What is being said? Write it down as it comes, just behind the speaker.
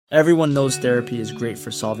Everyone knows therapy is great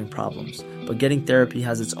for solving problems, but getting therapy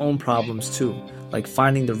has its own problems too, like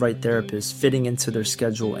finding the right therapist, fitting into their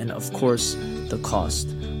schedule, and of course, the cost.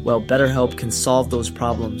 Well, BetterHelp can solve those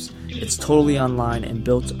problems. It's totally online and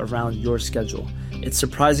built around your schedule. It's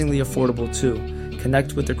surprisingly affordable too.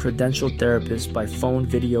 Connect with a credentialed therapist by phone,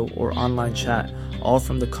 video, or online chat, all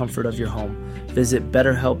from the comfort of your home. Visit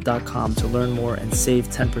BetterHelp.com to learn more and save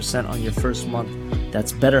 10% on your first month.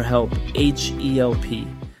 That's BetterHelp, H-E-L-P.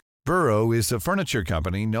 Burrow is a furniture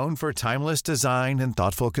company known for timeless design and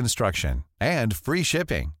thoughtful construction, and free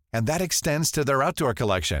shipping, and that extends to their outdoor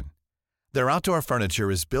collection. Their outdoor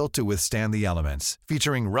furniture is built to withstand the elements,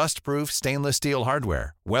 featuring rust-proof stainless steel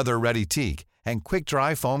hardware, weather-ready teak, and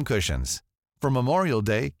quick-dry foam cushions. For Memorial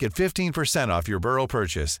Day, get 15% off your Burrow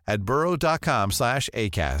purchase at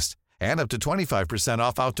burrow.com/ACAST and up to 25%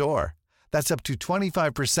 off outdoor. That's up to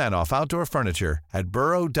 25% off outdoor furniture at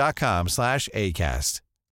burrow.com/ACAST.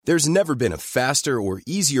 There's never been a faster or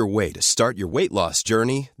easier way to start your weight loss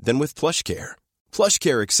journey than with PlushCare.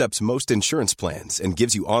 PlushCare accepts most insurance plans and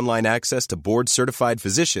gives you online access to board-certified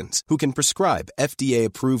physicians who can prescribe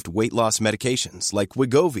FDA-approved weight loss medications like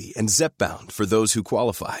Wegovy and Zepbound for those who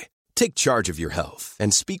qualify. Take charge of your health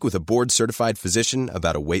and speak with a board-certified physician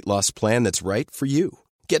about a weight loss plan that's right for you.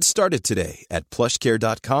 Get started today at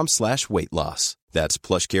plushcare.com/weight loss. That's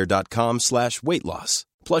plushcare.com/weight loss.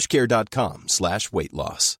 plushcare.com/weight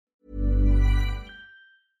loss.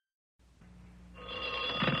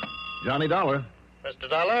 Johnny Dollar. Mr.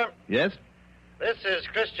 Dollar? Yes? This is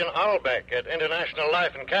Christian Albeck at International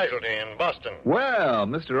Life and Casualty in Boston. Well,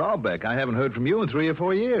 Mr. Albeck, I haven't heard from you in 3 or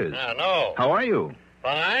 4 years. No. How are you?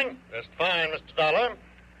 Fine. Just fine, Mr. Dollar.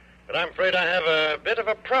 But I'm afraid I have a bit of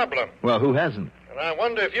a problem. Well, who hasn't? And I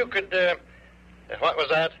wonder if you could, what was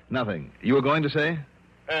that? Nothing. You were going to say?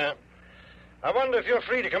 I wonder if you're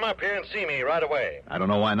free to come up here and see me right away. I don't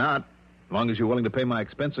know why not. As long as you're willing to pay my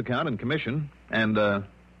expense account and commission. And,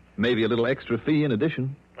 maybe a little extra fee in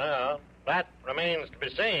addition. Well, that remains to be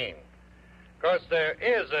seen. Of course, there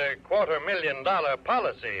is a $250,000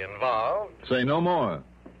 policy involved. Say no more.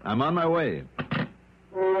 I'm on my way.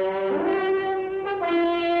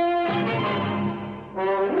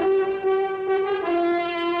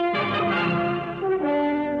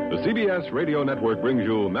 The CBS Radio Network brings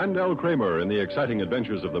you Mandel Kramer in the exciting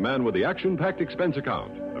adventures of the man with the action-packed expense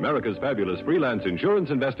account, America's fabulous freelance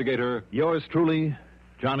insurance investigator. Yours truly,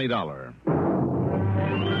 Johnny Dollar.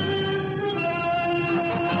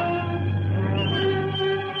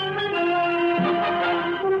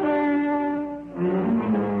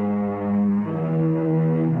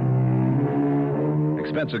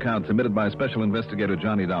 Expense account submitted by Special Investigator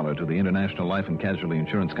Johnny Dollar to the International Life and Casualty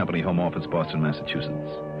Insurance Company, Home Office, Boston,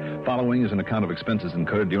 Massachusetts. Following is an account of expenses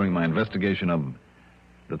incurred during my investigation of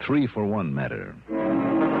the 3-for-1 matter.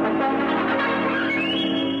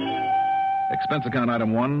 Expense account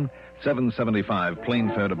item 1, $775,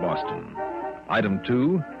 plane fare to Boston. Item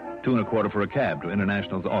 2, $2.25 for a cab to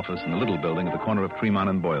International's office in the little building at the corner of Tremont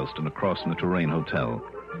and Boylston, across from the Touraine Hotel.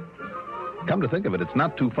 Come to think of it, it's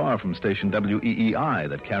not too far from station WEEI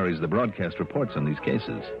that carries the broadcast reports on these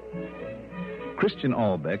cases. Christian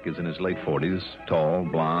Albeck is in his late 40s, tall,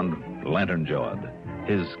 blond, lantern-jawed.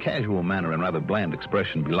 His casual manner and rather bland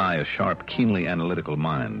expression belie a sharp, keenly analytical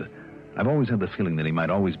mind. I've always had the feeling that he might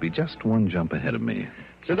always be just one jump ahead of me.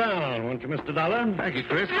 Sit down, won't you, Mr. Dollar? Thank you,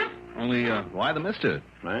 Chris. Only, why the mister?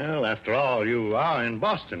 Well, after all, you are in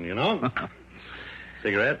Boston, you know.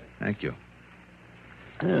 Cigarette? Thank you.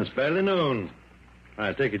 Yeah, it's fairly noon.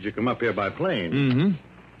 I take it you come up here by plane. Mm-hmm.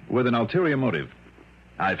 With an ulterior motive.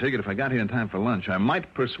 I figured if I got here in time for lunch, I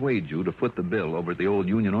might persuade you to foot the bill over at the old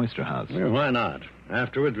Union Oyster House. Well, why not?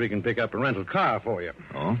 Afterwards, we can pick up a rental car for you.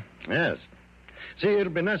 Oh? Yes. See,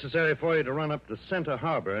 it'll be necessary for you to run up to Center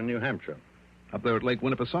Harbor in New Hampshire. Up there at Lake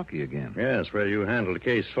Winnipesaukee again. Yes, where you handled a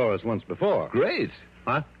case for us once before. Great.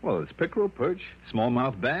 Huh? Well, it's pickerel, perch,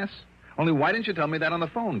 smallmouth bass. Only why didn't you tell me that on the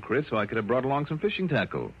phone, Chris, so I could have brought along some fishing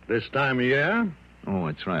tackle? This time of year? Oh,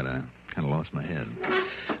 that's right. I kind of lost my head.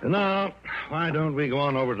 Now, why don't we go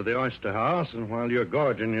on over to the Oyster House, and while you're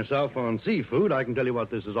gorging yourself on seafood, I can tell you what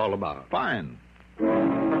this is all about. Fine.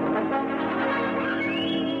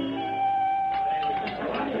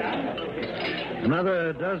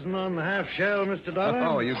 Another dozen on the half shell, Mr. Dollar?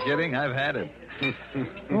 Oh, are you kidding? I've had it.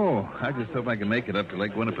 Oh, I just hope I can make it up to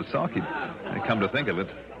Lake Winnipesaukee. I come to think of it.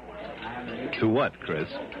 To what, Chris?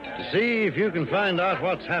 To see if you can find out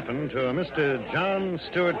what's happened to a Mr. John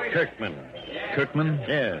Stewart Kirkman. Kirkman?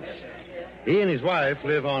 Yes. He and his wife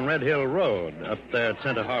live on Red Hill Road up there at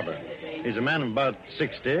Center Harbor. He's a man of about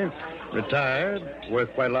 60, Retired,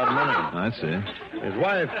 worth quite a lot of money. I see. His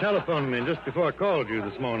wife telephoned me just before I called you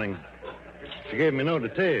this morning. She gave me no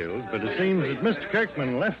details, but it seems that Mr.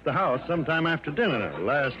 Kirkman left the house sometime after dinner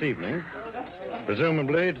last evening,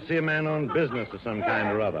 presumably to see a man on business of some kind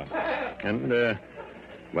or other. And,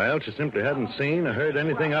 well, she simply hadn't seen or heard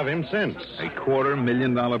anything of him since.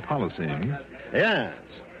 $250,000 policy, hmm? Yes,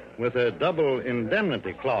 with a double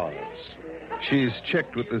indemnity clause. She's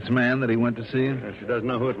checked with this man that he went to see? She doesn't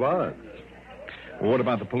know who it was. Well, what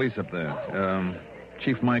about the police up there?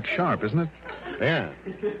 Chief Mike Sharp, isn't it? Yeah.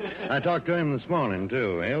 I talked to him this morning,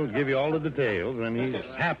 too. He'll give you all the details, and he's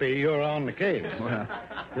happy you're on the case. Well,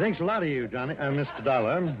 He thinks a lot of you, Johnny, Mr.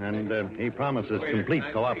 Dollar, and he promises complete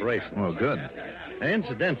cooperation. well, good.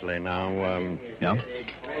 Incidentally, now, Yeah?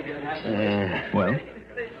 Well?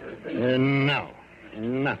 no.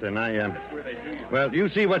 Nothing. Well, you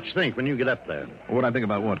see what you think when you get up there. What I think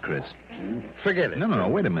about what, Chris? Forget it. No,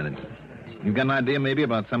 wait a minute. You've got an idea maybe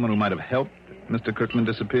about someone who might have helped Mr. Kirkman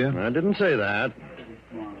disappear? I didn't say that.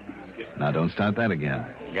 Now, don't start that again.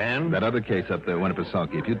 Again? That other case up there,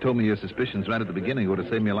 Winnipesaukee. If you'd told me your suspicions right at the beginning, it would have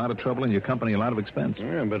saved me a lot of trouble and your company a lot of expense.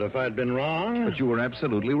 Yeah, but if I'd been wrong... But you were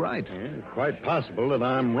absolutely right. Yeah, quite possible that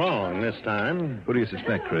I'm wrong this time. Who do you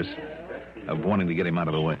suspect, Chris, of wanting to get him out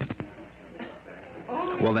of the way?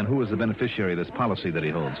 Well, then, who is the beneficiary of this policy that he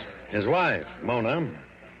holds? His wife, Mona.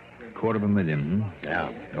 $250,000,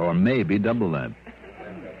 Yeah. Or maybe double that.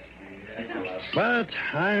 But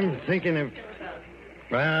I'm thinking of,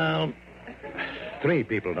 well, 3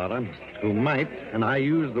 people, Dollar, who might, and I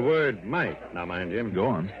use the word might, now mind you. Go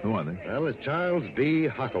on. Who are they? Well, it's Charles B.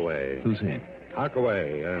 Hockaway. Who's he?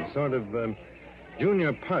 Hockaway, a sort of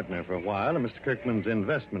junior partner for a while in Mr. Kirkman's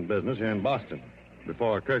investment business here in Boston.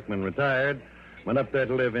 Before Kirkman retired, went up there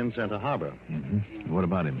to live in Santa Harbor. Mm-hmm. What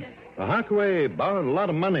about him? Hockaway borrowed a lot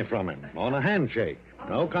of money from him on a handshake,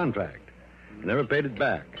 no contract. Never paid it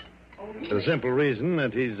back. For the simple reason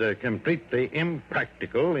that he's completely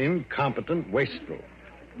impractical, incompetent, wasteful.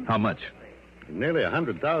 How much? Nearly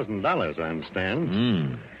 $100,000, I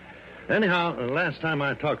understand. Anyhow, last time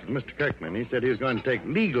I talked to Mr. Kirkman, he said he was going to take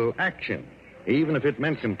legal action, even if it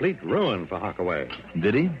meant complete ruin for Hockaway.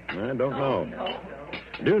 Did he? I don't know.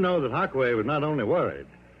 I do know that Hockaway was not only worried,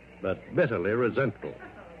 but bitterly resentful.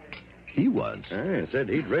 He was. He said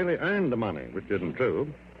he'd really earned the money, which isn't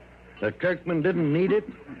true. That Kirkman didn't need it,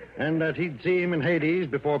 and that he'd see him in Hades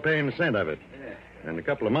before paying a cent of it. And a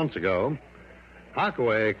couple of months ago,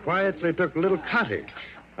 Hockaway quietly took a little cottage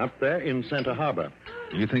up there in Santa Harbor.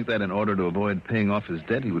 You think that in order to avoid paying off his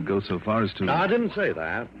debt, he would go so far as to... No, I didn't say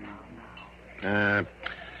that.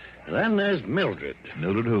 Then there's Mildred.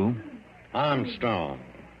 Mildred who? Armstrong.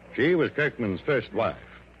 She was Kirkman's first wife.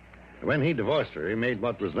 When he divorced her, he made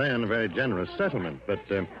what was then a very generous settlement. But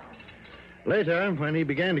later, when he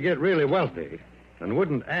began to get really wealthy and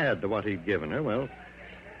wouldn't add to what he'd given her, well,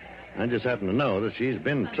 I just happen to know that she's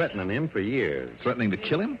been threatening him for years. Threatening to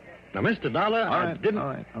kill him? Now, Mr. Dollar, I didn't... All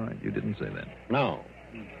right. You didn't say that. No.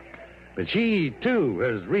 But she, too,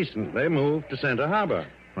 has recently moved to Santa Harbor.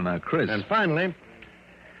 Well, now, Chris... And finally,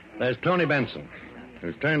 there's Tony Benson,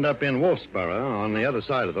 who's turned up in Wolfsboro on the other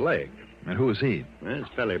side of the lake. And who is he? Well, he's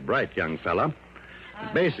a fairly bright young fella.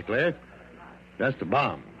 Basically, just a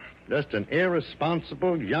bum. Just an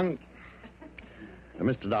irresponsible young...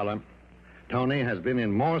 Mr. Dollar, Tony has been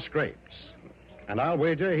in more scrapes. And I'll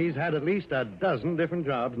wager he's had at least a dozen different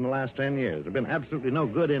jobs in the last 10 years. There's been absolutely no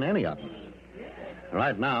good in any of them.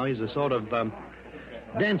 Right now, he's a sort of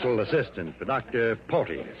dental assistant for Dr.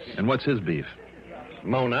 Porteous. And what's his beef?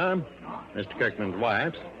 Mona, Mr. Kirkman's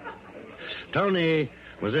wife. Tony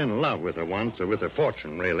was in love with her once, or with her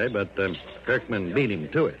fortune, really, but Kirkman beat him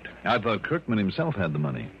to it. I thought Kirkman himself had the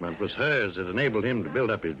money. But it was hers that enabled him to build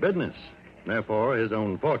up his business. Therefore, his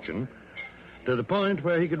own fortune, to the point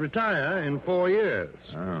where he could retire in 4 years.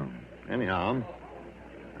 Oh. Anyhow,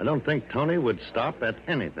 I don't think Tony would stop at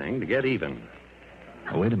anything to get even.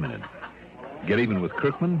 Oh, wait a minute. Get even with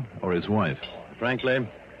Kirkman or his wife? Frankly,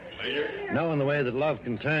 knowing the way that love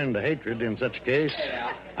can turn to hatred in such a case,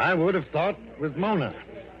 I would have thought with Mona.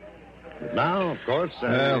 But now, of course...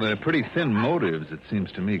 Well, they're pretty thin motives, it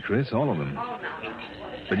seems to me, Chris, all of them.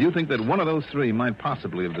 But you think that one of those 3 might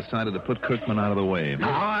possibly have decided to put Kirkman out of the way? No,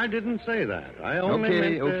 I didn't say that. I only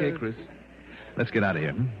meant... Okay, Chris. Let's get out of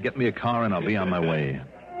here. Get me a car and I'll be on my way.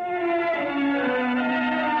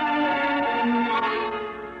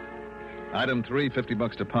 Item 3,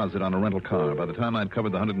 $50 deposit on a rental car. By the time I'd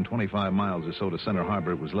covered the 125 miles or so to Center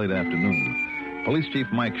Harbor, it was late afternoon. Police Chief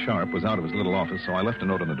Mike Sharp was out of his little office, so I left a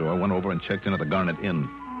note on the door, went over and checked in at the Garnet Inn.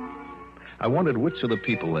 I wondered which of the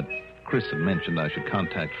people that Chris had mentioned I should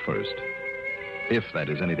contact first. If, that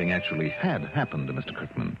is, anything actually had happened to Mr.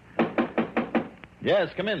 Kirkman. Yes,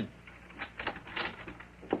 come in.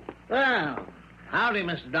 Well, howdy,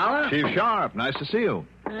 Mr. Dollar. Chief Sharp, nice to see you.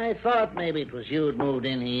 I thought maybe it was you who'd moved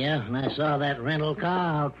in here, and I saw that rental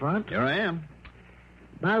car out front. Here I am.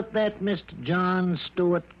 About that Mr. John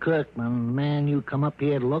Stewart Kirkman, the man you come up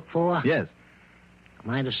here to look for? Yes.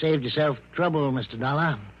 Might have saved yourself trouble, Mr.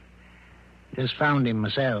 Dollar. Just found him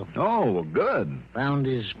myself. Oh, well, good. Found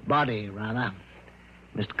his body, rather.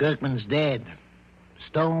 Mr. Kirkman's dead.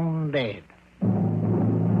 Stone dead.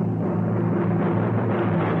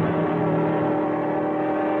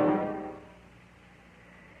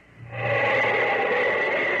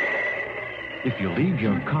 If you leave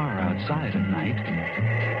your car outside at night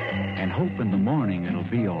and hope in the morning it'll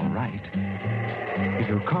be all right. If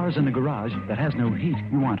your car's in the garage that has no heat,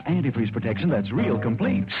 you want antifreeze protection that's real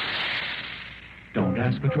complete. Don't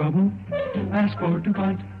ask for trouble. Ask for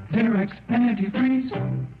DuPont Zerex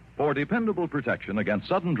Antifreeze. For dependable protection against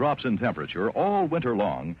sudden drops in temperature all winter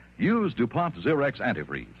long, use DuPont Zerex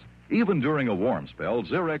Antifreeze. Even during a warm spell,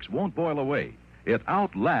 Zerex won't boil away. It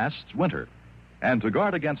outlasts winter. And to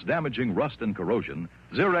guard against damaging rust and corrosion,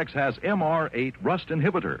 Zerex has MR8 Rust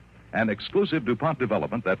Inhibitor, an exclusive DuPont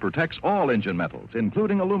development that protects all engine metals,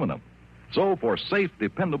 including aluminum. So for safe,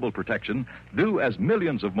 dependable protection, do as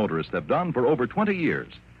millions of motorists have done for over 20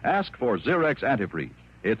 years. Ask for Zerex Antifreeze.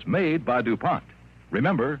 It's made by DuPont.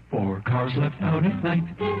 Remember, For cars left out at night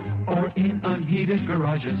or in unheated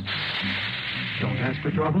garages. Don't ask for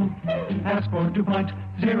trouble. Ask for DuPont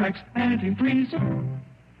Zerex Antifreeze.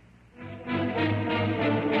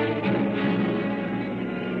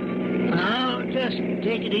 Now, just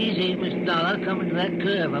take it easy, Mr. Dollar. Coming to that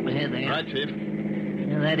curve up ahead there. Right, Chief.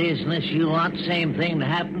 Yeah, that is, unless you want the same thing to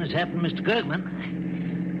happen as happened to Mr. Kirkman.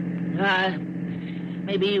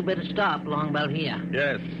 Maybe you better stop along about here.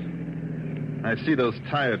 Yes. I see those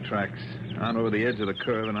tire tracks out over the edge of the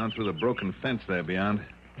curve and on through the broken fence there beyond.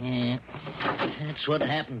 Yeah, that's what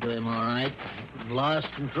happened to him, all right.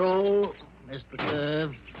 Lost control, missed the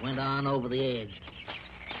curve, went on over the edge.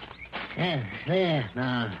 Yeah, there.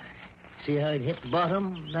 Now, see how it hit the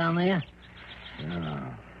bottom down there?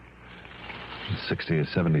 60 or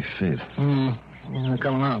 70 feet. Yeah,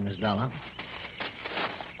 come along, Miss Dollar.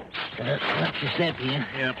 Watch your step here.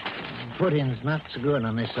 Yep. Footing's not so good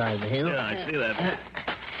on this side of the hill. Yeah, I see that.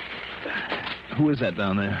 Who is that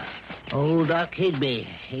down there? Old Doc Higby.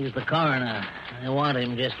 He's the coroner. I want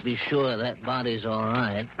him just to be sure that body's all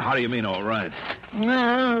right. How do you mean, all right?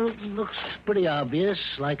 Well, it looks pretty obvious,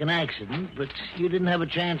 like an accident, but you didn't have a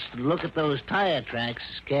chance to look at those tire tracks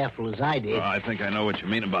as careful as I did. I think I know what you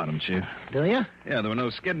mean about him, Chief. Do you? Yeah, there were no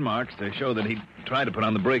skid marks to show that he tried to put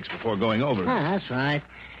on the brakes before going over. That's right.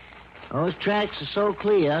 Those tracks are so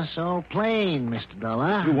clear, so plain, Mr.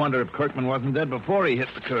 Dollar. You wonder if Kirkman wasn't dead before he hit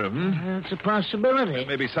the curve, That's a possibility.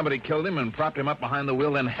 Maybe somebody killed him and propped him up behind the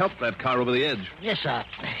wheel, then helped that car over the edge. Yes, sir.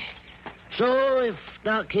 So, if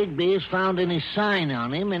Doc Higby has found any sign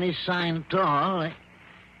on him, any sign at all...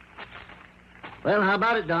 Well, how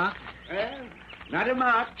about it, Doc? Well, not a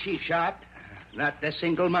mark, Chief Sharp. Not a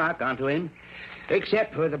single mark onto him.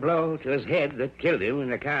 Except for the blow to his head that killed him when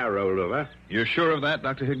the car rolled over. You're sure of that,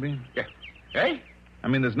 Dr. Higby? Yeah. Eh? I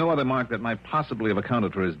mean, there's no other mark that might possibly have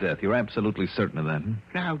accounted for his death. You're absolutely certain of that?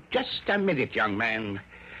 Now, just a minute, young man.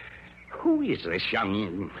 Who is this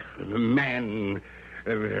young man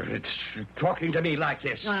talking to me like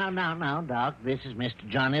this? No, Doc. This is Mr.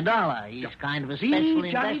 Johnny Dollar. He's kind of a special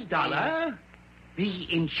The Johnny investigator. Dollar?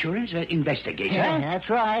 The insurance investigator? Yeah, that's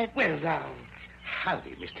right. Well, now,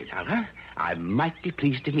 howdy, Mr. Dollar. I'm mighty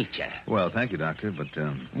pleased to meet you. Well, thank you, Doctor, but,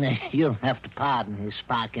 You'll have to pardon his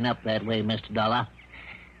sparking up that way, Mr. Dollar.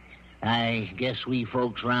 I guess we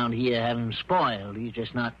folks around here have him spoiled. He's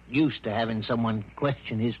just not used to having someone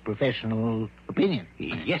question his professional opinion.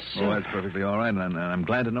 Yes, sir. Oh, that's perfectly all right, and I'm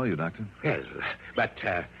glad to know you, Doctor. Well, but,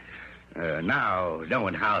 now,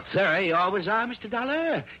 knowing how thorough you always are, Mr.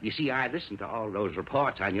 Dollar, you see, I listened to all those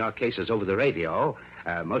reports on your cases over the radio,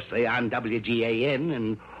 mostly on WGAN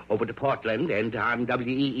and over to Portland and on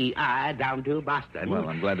WEEI down to Boston. Well,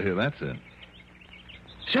 I'm glad to hear that, sir.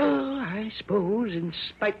 So, I suppose, in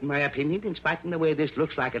spite of my opinion, in spite of the way this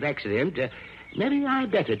looks like an accident, maybe I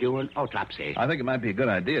better do an autopsy. I think it might be a good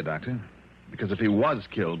idea, Doctor, because if he was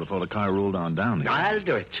killed before the car rolled on down here... I'll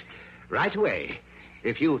do it right away.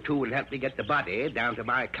 If you two will help me get the body down to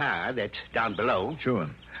my car that's down below. Sure.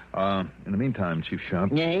 In the meantime, Chief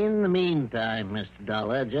Sharp... Yeah, in the meantime, Mr.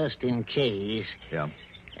 Dollar, just in case... Yeah.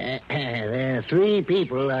 There are 3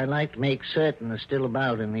 people I'd like to make certain are still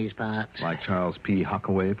about in these parts. Like Charles P.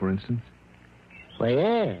 Hockaway, for instance? Well,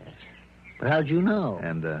 yes. But how'd you know?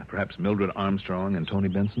 And perhaps Mildred Armstrong and Tony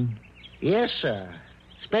Benson? Yes, sir.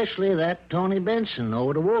 Especially that Tony Benson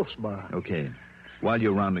over to Wolf's Bar. Okay. While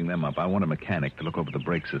you're rounding them up, I want a mechanic to look over the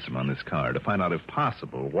brake system on this car to find out, if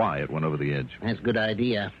possible, why it went over the edge. That's a good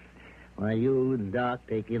idea. While you and Doc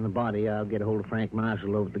take in the body, I'll get a hold of Frank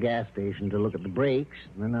Marshall over at the gas station to look at the brakes,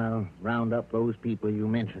 and then I'll round up those people you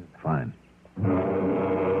mentioned. Fine.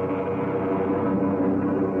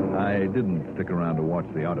 I didn't stick around to watch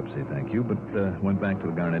the autopsy, thank you, but went back to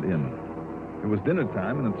the Garnet Inn. It was dinner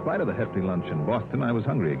time, and in spite of the hefty lunch in Boston, I was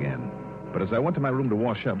hungry again. But as I went to my room to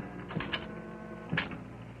wash up...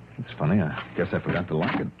 It's funny, I guess I forgot to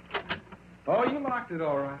lock it. Oh, you locked it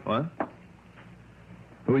all right. What?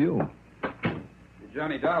 Who are you? You're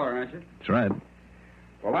Johnny Dollar, aren't you? That's right.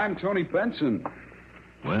 Well, I'm Tony Benson.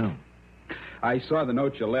 Well? I saw the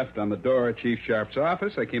note you left on the door at Chief Sharp's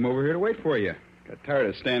office. I came over here to wait for you. Got tired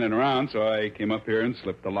of standing around, so I came up here and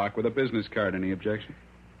slipped the lock with a business card. Any objection?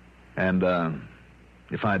 And,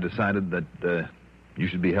 if I decided that, you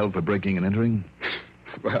should be held for breaking and entering?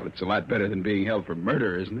 Well, it's a lot better than being held for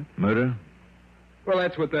murder, isn't it? Murder? Well,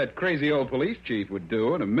 that's what that crazy old police chief would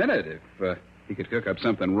do in a minute if he could cook up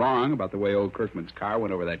something wrong about the way old Kirkman's car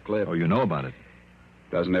went over that cliff. Oh, you know about it?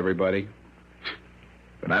 Doesn't everybody?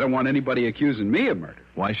 But I don't want anybody accusing me of murder.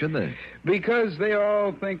 Why should they? Because they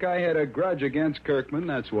all think I had a grudge against Kirkman,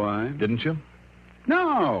 that's why. Didn't you?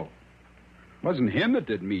 No. It wasn't him that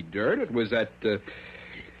did me dirt. It was that, it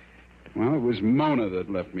was Mona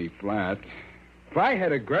that left me flat. If I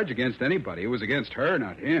had a grudge against anybody, it was against her,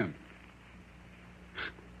 not him.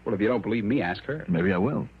 Well, if you don't believe me, ask her. Maybe I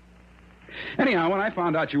will. Anyhow, when I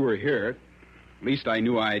found out you were here, at least I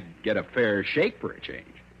knew I'd get a fair shake for a change.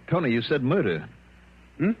 Tony, you said murder.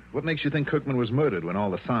 What makes you think Kirkman was murdered when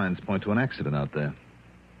all the signs point to an accident out there?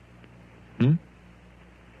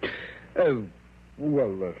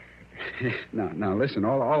 Now, listen,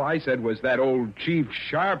 all I said was that old Chief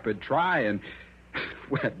Sharp would try and,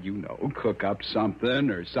 cook up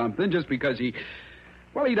something just because he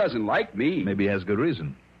doesn't like me. Maybe he has good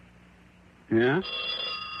reason. Yeah?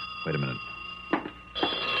 Wait a minute.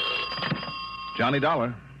 Johnny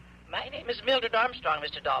Dollar. My name is Mildred Armstrong,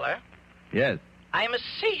 Mr. Dollar. Yes. I must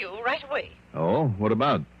see you right away. Oh, what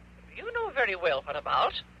about? You know very well what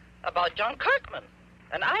about. About John Kirkman.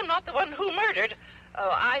 And I'm not the one who murdered.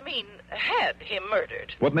 Had him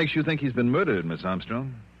murdered. What makes you think he's been murdered, Miss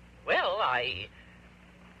Armstrong? Well,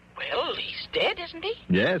 he's dead, isn't he?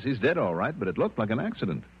 Yes, he's dead, all right, but it looked like an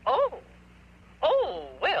accident.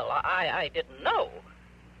 I didn't know.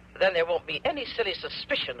 Then there won't be any silly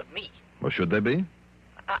suspicion of me. Well, should there be?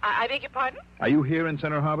 I beg your pardon? Are you here in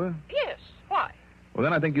Center Harbor? Yes. Why? Well,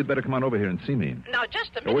 then I think you'd better come on over here and see me. Now,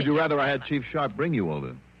 just a minute. Or would you rather I had Chief Sharp bring you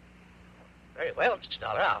over? Very well, Mr.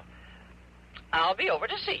 Dollar. I'll be over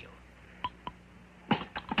to see you.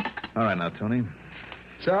 All right now, Tony.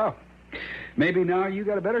 So, maybe now you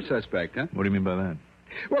got a better suspect, huh? What do you mean by that?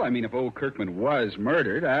 Well, if old Kirkman was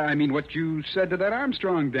murdered, what you said to that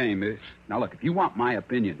Armstrong dame. Now, look, if you want my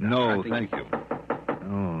opinion... No, thank you.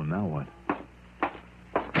 Oh, now what?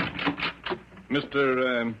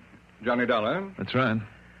 Mr. Johnny Dollar? That's right.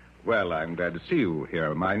 Well, I'm glad to see you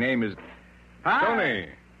here. My name is... Hi. Tony.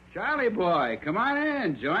 Charlie boy, come on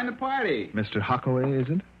in. Join the party. Mr. Hockaway, is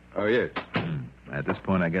it? Oh, yes. At this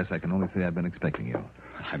point, I guess I can only say I've been expecting you.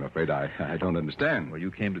 I'm afraid I don't understand. Well,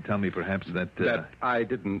 you came to tell me perhaps that... That I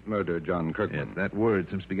didn't murder John Kirkman. Yes, that word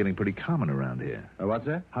seems to be getting pretty common around here. What's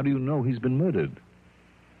that? How do you know he's been murdered?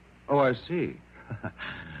 Oh, I see.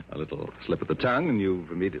 A little slip of the tongue, and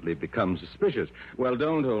you've immediately become suspicious. Well,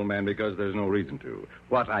 don't, old man, because there's no reason to.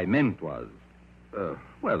 What I meant was...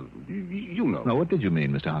 you know. No, what did you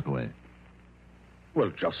mean, Mr. Hockaway?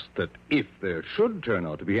 Well, just that if there should turn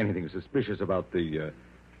out to be anything suspicious about the...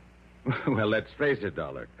 Well, let's face it,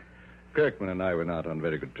 Dollar. Kirkman and I were not on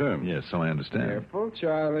very good terms. Yes, so I understand. Careful,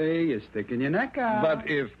 Charlie. You're sticking your neck out. But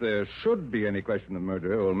if there should be any question of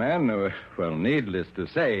murder, old man, needless to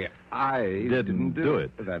say, I didn't do it.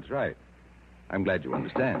 That's right. I'm glad you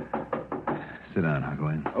understand. Sit down,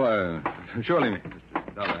 Hockaway. Oh, surely,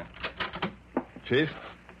 Mr. Dollar. Chief?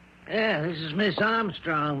 Yeah, this is Miss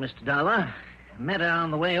Armstrong, Mr. Dollar. Met her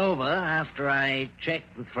on the way over after I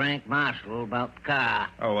checked with Frank Marshall about the car.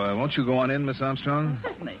 Oh, won't you go on in, Miss Armstrong?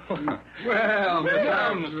 Well, Miss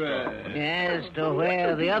Armstrong. As to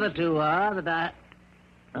where the other two are that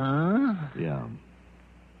Yeah.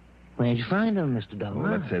 Where'd you find them, Mr. Dollar?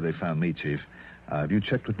 Well, let's say they found me, Chief. Have you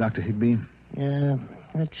checked with Dr. Higby? Yeah.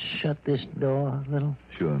 Let's shut this door a little.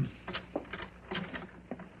 Sure.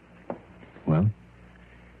 Well?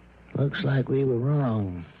 Looks like we were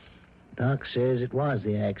wrong. Doc says it was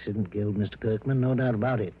the accident killed Mr. Kirkman, no doubt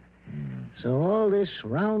about it. So all this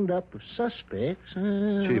roundup of suspects...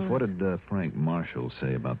 Chief, what did Frank Marshall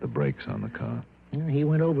say about the brakes on the car? He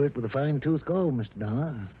went over it with a fine-tooth comb, Mr.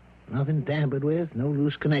 Dollar. Nothing tampered with, no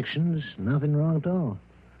loose connections, nothing wrong at all.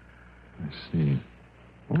 I see.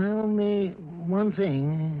 Well, only one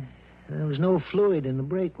thing. There was no fluid in the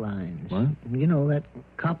brake lines. What? You know, that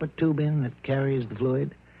copper tubing that carries the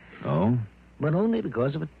fluid. Oh? But only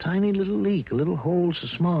because of a tiny little leak, a little hole so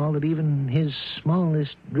small that even his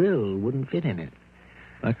smallest drill wouldn't fit in it.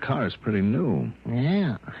 That car's pretty new.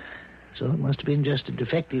 Yeah. So it must have been just a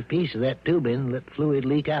defective piece of that tubing that let fluid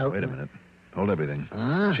leak out. Wait a minute. Hold everything.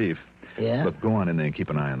 Ah? Chief. Yeah? Look, go on in there and keep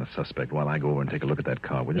an eye on the suspect while I go over and take a look at that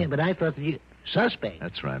car, will you? Yeah, but I thought that you... Suspect?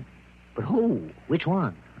 That's right. But who? Which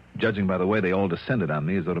one? Judging by the way they all descended on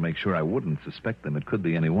me as though to make sure I wouldn't suspect them, it could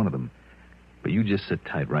be any one of them. But you just sit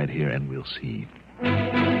tight right here and we'll see.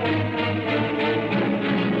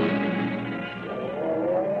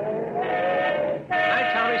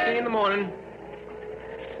 Hi, Tommy. See you in the morning.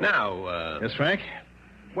 Now, Yes, Frank?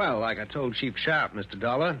 Well, like I told Chief Sharp, Mr.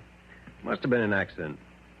 Dollar, must have been an accident.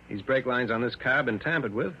 These brake lines on this car have been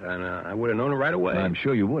tampered with, and I would have known it right away. I'm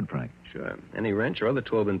sure you would, Frank. Sure. Any wrench or other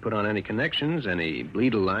tool been put on any connections, any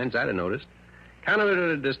bleedle lines, I'd have noticed. Kind of would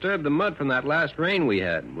have disturbed the mud from that last rain we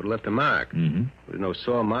had. Would have left a mark. Mm-hmm. There's no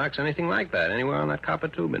sore marks, anything like that, anywhere on that copper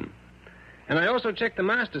tubing. And I also checked the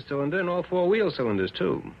master cylinder and all four wheel cylinders,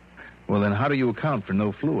 too. Well, then how do you account for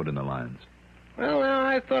no fluid in the lines? Well,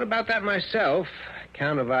 I thought about that myself.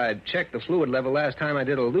 Count if I'd checked the fluid level last time I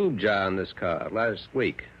did a lube jar on this car, last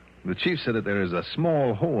week. The chief said that there is a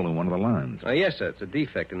small hole in one of the lines. Yes, sir. It's a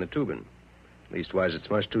defect in the tubing. Leastwise, it's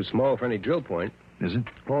much too small for any drill point. Is it?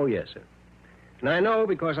 Oh, yes, sir. And I know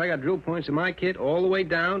because I got drill points in my kit all the way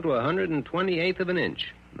down to 128th of an inch.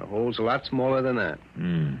 The hole's a lot smaller than that.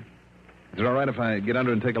 Is it all right if I get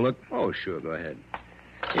under and take a look? Oh, sure. Go ahead.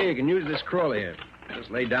 Here, you can use this crawler here.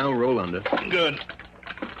 Just lay down, roll under. Good.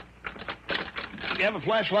 Do you have a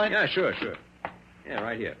flashlight? Yeah, sure. Yeah,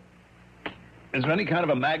 right here. Is there any kind of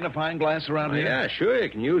a magnifying glass around here? Yeah, sure. You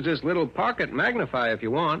can use this little pocket magnifier if you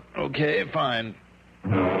want. Okay, fine.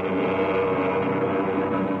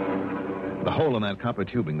 The hole in that copper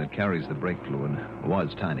tubing that carries the brake fluid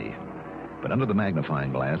was tiny. But under the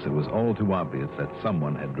magnifying glass, it was all too obvious that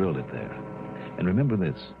someone had drilled it there. And remember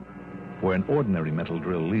this. Where an ordinary metal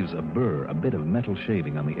drill leaves a burr, a bit of metal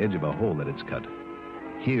shaving on the edge of a hole that it's cut,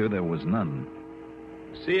 here there was none.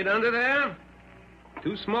 See it under there?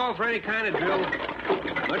 Too small for any kind of drill.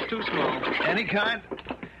 Much too small. Any kind?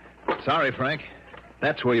 Sorry, Frank.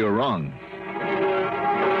 That's where you're wrong.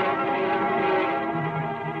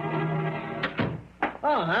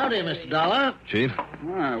 Oh, howdy, Mr. Dollar. Chief?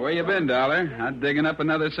 Where you been, Dollar? Not digging up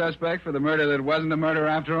another suspect for the murder that wasn't a murder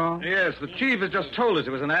after all? Yes, the chief has just told us it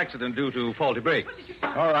was an accident due to faulty brakes.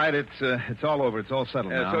 All right, it's all over. It's all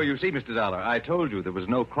settled now. So you see, Mr. Dollar, I told you there was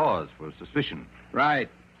no cause for suspicion. Right.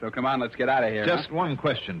 So come on, let's get out of here. Just one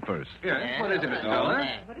question first. Yes, what is it, Mr. Dollar?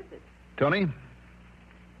 What is it? Tony,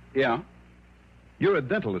 Yeah? you're a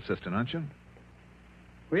dental assistant, aren't you?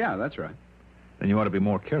 Well, yeah, that's right. Then you ought to be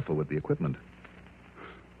more careful with the equipment.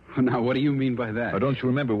 Now, what do you mean by that? Or don't you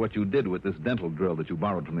remember what you did with this dental drill that you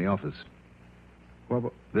borrowed from the office?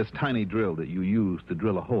 Well, This tiny drill that you used to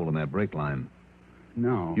drill a hole in that brake line.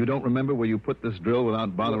 no. You don't remember where you put this drill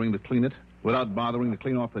without bothering to clean it? Without bothering to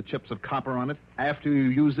clean off the chips of copper on it? After you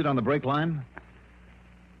used it on the brake line?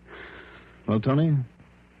 Well, Tony?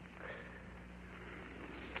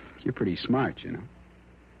 You're pretty smart, you know.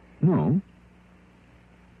 No.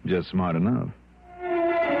 Just smart enough.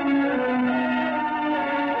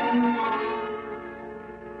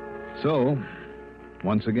 So,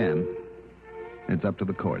 once again, it's up to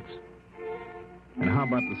the courts. And how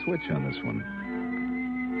about the switch on this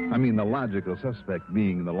one? I mean, the logical suspect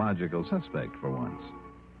being the logical suspect for once.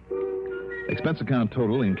 Expense account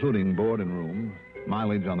total, including board and room,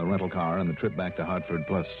 mileage on the rental car, and the trip back to Hartford,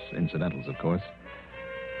 plus incidentals, of course,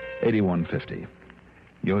 $81.50.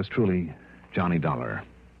 Yours truly, Johnny Dollar.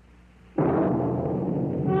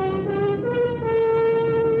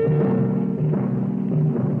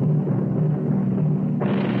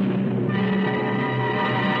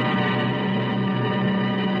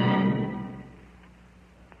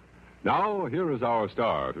 Now, here is our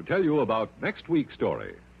star to tell you about next week's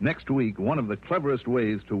story. Next week, one of the cleverest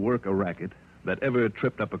ways to work a racket that ever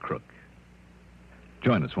tripped up a crook.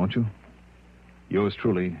 Join us, won't you? Yours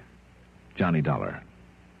truly, Johnny Dollar.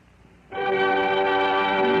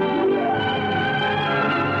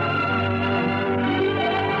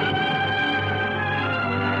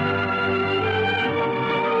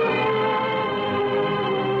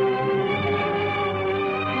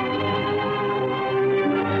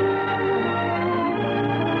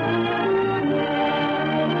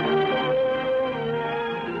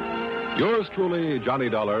 Johnny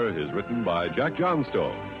Dollar is written by Jack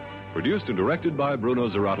Johnstone. Produced and directed by Bruno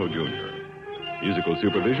Zerato Jr. Musical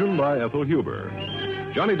supervision by Ethel Huber.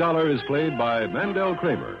 Johnny Dollar is played by Mandel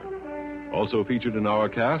Kramer. Also featured in our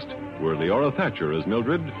cast were Leora Thatcher as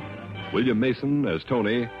Mildred, William Mason as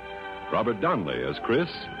Tony, Robert Donnelly as Chris,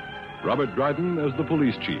 Robert Dryden as the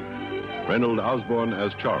police chief, Reynold Osborne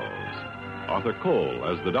as Charles, Arthur Cole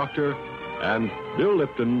as the doctor, and Bill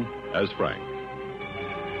Lipton as Frank.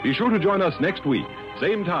 Be sure to join us next week,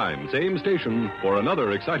 same time, same station, for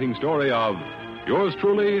another exciting story of yours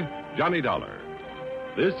truly, Johnny Dollar.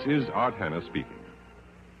 This is Art Hanna speaking.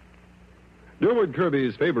 Durward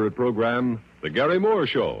Kirby's favorite program, The Gary Moore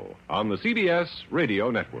Show, on the CBS Radio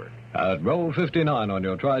Network. At roll 59 on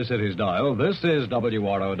your Tri-Cities dial, this is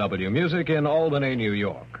WROW Music in Albany, New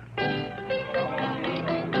York.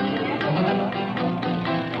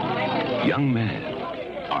 Young man,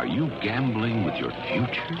 are you gambling with your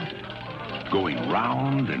future? Going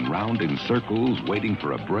round and round in circles, waiting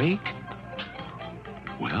for a break?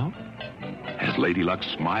 Well, has Lady Luck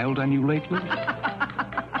smiled on you lately?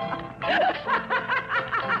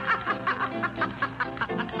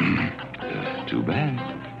 Too bad.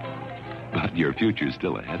 But your future's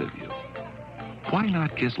still ahead of you. Why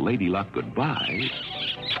not kiss Lady Luck goodbye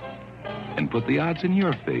and put the odds in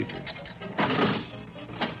your favor?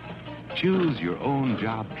 Choose your own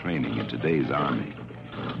job training in today's Army,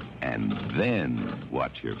 and then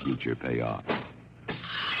watch your future pay off.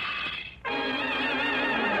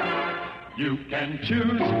 You can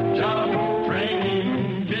choose job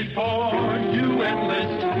training before you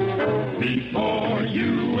enlist. Before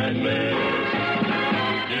you enlist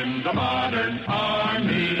in the modern